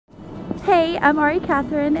Hey, I'm Arie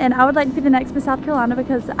Catherine, and I would like to be the next Miss South Carolina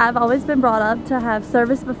because I've always been brought up to have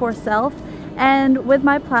service before self. And with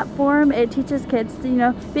my platform, it teaches kids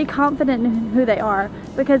to, be confident in who they are,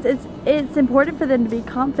 because it's important for them to be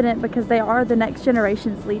confident because they are the next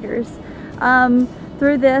generation's leaders.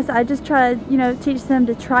 Through this, I just try to, teach them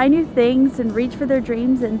to try new things and reach for their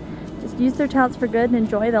dreams and just use their talents for good and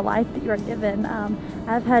enjoy the life that you are given.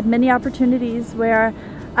 I've had many opportunities where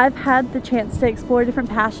I've had the chance to explore different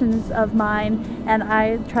passions of mine, and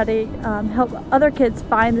I try to help other kids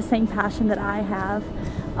find the same passion that I have.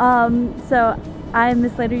 So I'm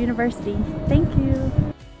Miss Lander University. Thank you.